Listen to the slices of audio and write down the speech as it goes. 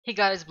Hey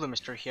guys,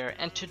 BlueMystery here,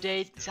 and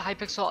today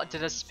Hypixel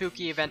did a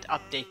spooky event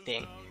update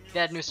thing. They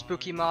had new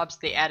spooky mobs,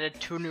 they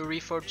added 2 new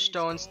reforged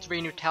stones,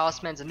 3 new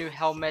talismans, a new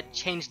helmet,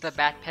 changed the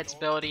bat pet's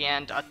ability,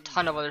 and a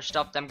ton of other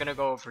stuff that I'm gonna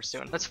go over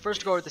soon. Let's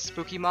first go over the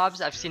spooky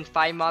mobs. I've seen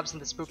 5 mobs in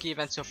the spooky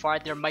event so far.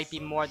 There might be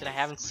more that I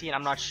haven't seen,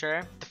 I'm not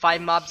sure. The 5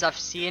 mobs I've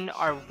seen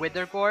are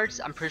Wither Gourds,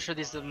 I'm pretty sure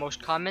these are the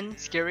most common,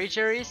 Scary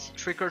Jerrys,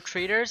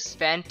 Trick-or-Treaters,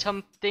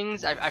 Phantom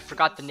Things, I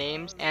forgot the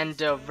names, and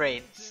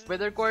Wraiths.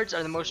 Wither Gourds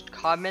are the most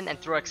common and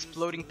throw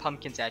exploding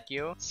pumpkins at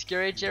you.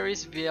 Scary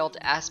Jerrys wield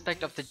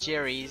aspect of the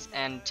Jerrys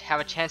and have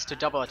a chance to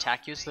double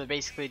attack you, so they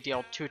basically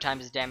deal 2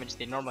 times the damage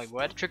they normally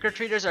would.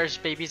 Trick-or-treaters are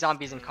just baby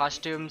zombies in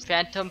costumes.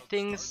 Phantom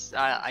Things,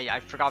 I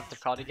forgot what they're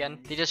called again.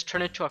 They just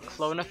turn into a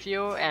clone of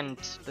you and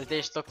they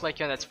just look like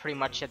you, and that's pretty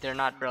much it. They're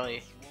not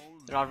really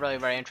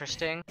very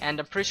interesting. And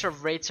I'm pretty sure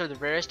Wraiths are the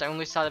rarest. I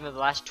only saw them in the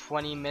last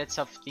 20 minutes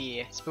of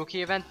the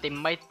spooky event. They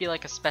might be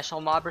like a special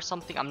mob or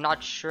something. I'm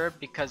not sure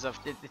because of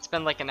it's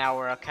been like an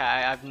hour. Okay, I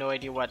have no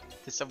idea what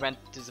this event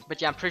is.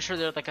 But yeah, I'm pretty sure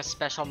they're like a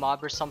special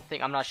mob or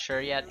something. I'm not sure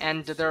yet.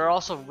 And there are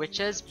also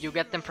witches. You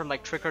get them from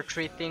like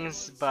trick-or-treat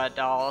things, but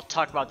I'll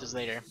talk about this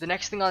later. The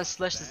next thing on this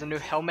list is the new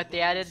helmet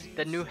they added.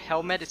 The new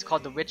helmet is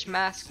called the Witch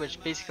Mask,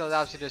 which basically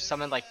allows you to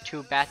summon like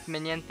 2 bat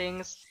minion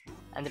things.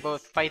 And they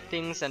both fight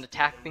things and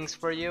attack things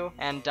for you.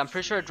 And I'm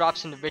pretty sure it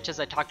drops in the witches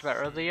I talked about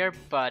earlier,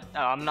 but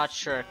I'm not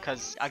sure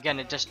because again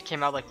it just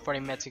came out like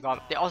 40 minutes ago.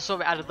 They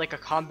also added like a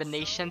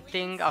combination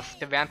thing of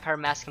the vampire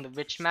mask and the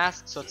witch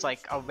mask, so it's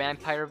like a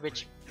vampire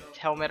witch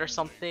helmet or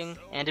something,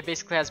 and it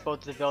basically has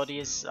both the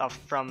abilities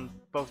from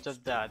both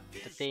of the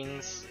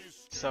things.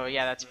 So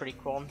yeah, that's pretty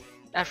cool.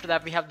 After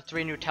that, we have the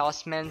 3 new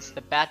talismans: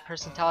 the Bat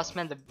Person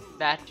Talisman, the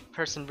Bat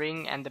Person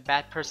Ring, and the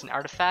Bat Person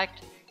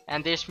Artifact.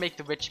 And they just make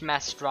the witch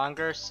mask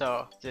stronger,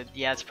 so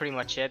yeah, that's pretty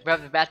much it. We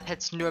have the Bat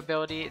Pet's new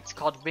ability. It's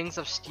called Wings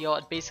of Steel.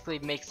 It basically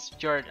makes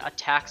your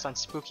attacks on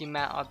spooky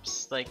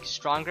mobs like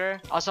stronger.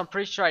 Also, I'm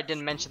pretty sure I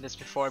didn't mention this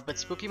before, but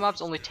spooky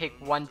mobs only take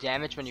 1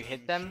 damage when you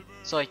hit them,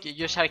 so like you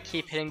just have to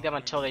keep hitting them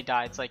until they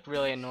die. It's like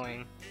really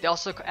annoying. They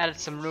also added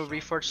some new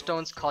reforged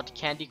stones called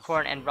Candy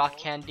Corn and Rock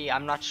Candy.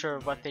 I'm not sure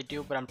what they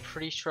do, but I'm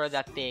pretty sure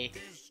that they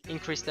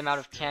increase the amount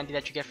of candy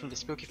that you get from the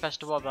spooky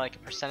festival by like a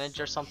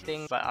percentage or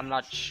something, but I'm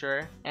not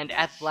sure. And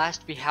at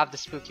last we have the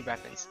spooky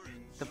weapons: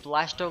 the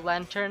Blasto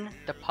Lantern,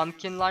 the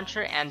Pumpkin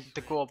Launcher, and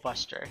the Ghoul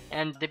Buster.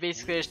 And they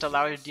basically just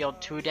allow you to deal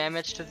 2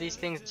 damage to these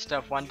things instead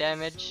of 1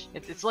 damage.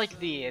 It's like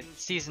the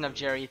Season of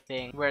Jerry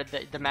thing, where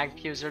the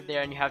Magpies are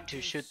there and you have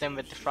to shoot them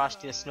with the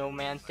Frosty the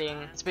Snowman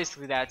thing. It's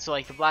basically that. So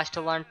like the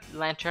Blasto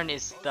Lantern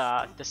is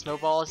the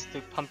snowballs,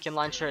 the Pumpkin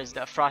Launcher is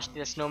the Frosty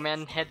the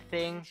Snowman head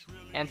thing,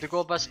 and the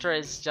Ghoul Buster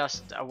is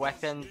just a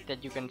weapon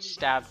that you can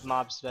stab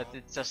mobs with.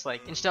 It's just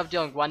like, instead of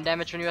dealing 1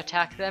 damage when you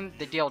attack them,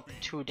 they deal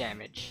 2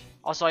 damage.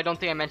 Also, I don't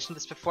think I mentioned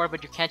this before,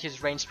 but you can't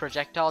use ranged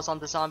projectiles on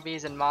the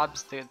zombies and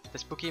mobs, the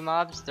spooky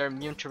mobs. They're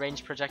immune to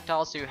ranged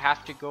projectiles, so you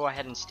have to go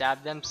ahead and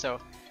stab them. So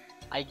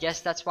I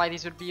guess that's why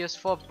these would be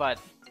useful, but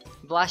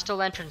Blasto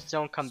Lanterns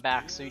don't come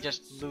back, so you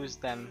just lose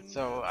them.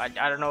 So I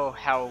don't know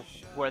how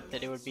worth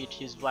it would be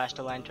to use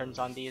Blasto Lanterns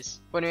on these.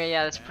 But anyway,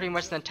 yeah, that's pretty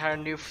much the entire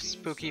new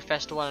spooky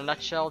festival in a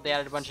nutshell. They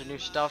added a bunch of new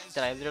stuff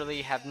that I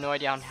literally have no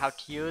idea on how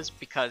to use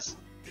because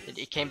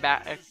it came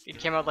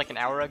out like an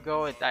hour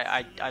ago.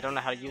 I don't know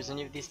how to use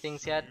any of these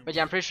things yet. But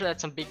yeah, I'm pretty sure that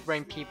some big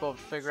brain people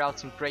figure out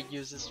some great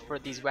uses for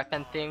these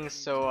weapon things.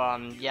 So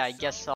yeah, I guess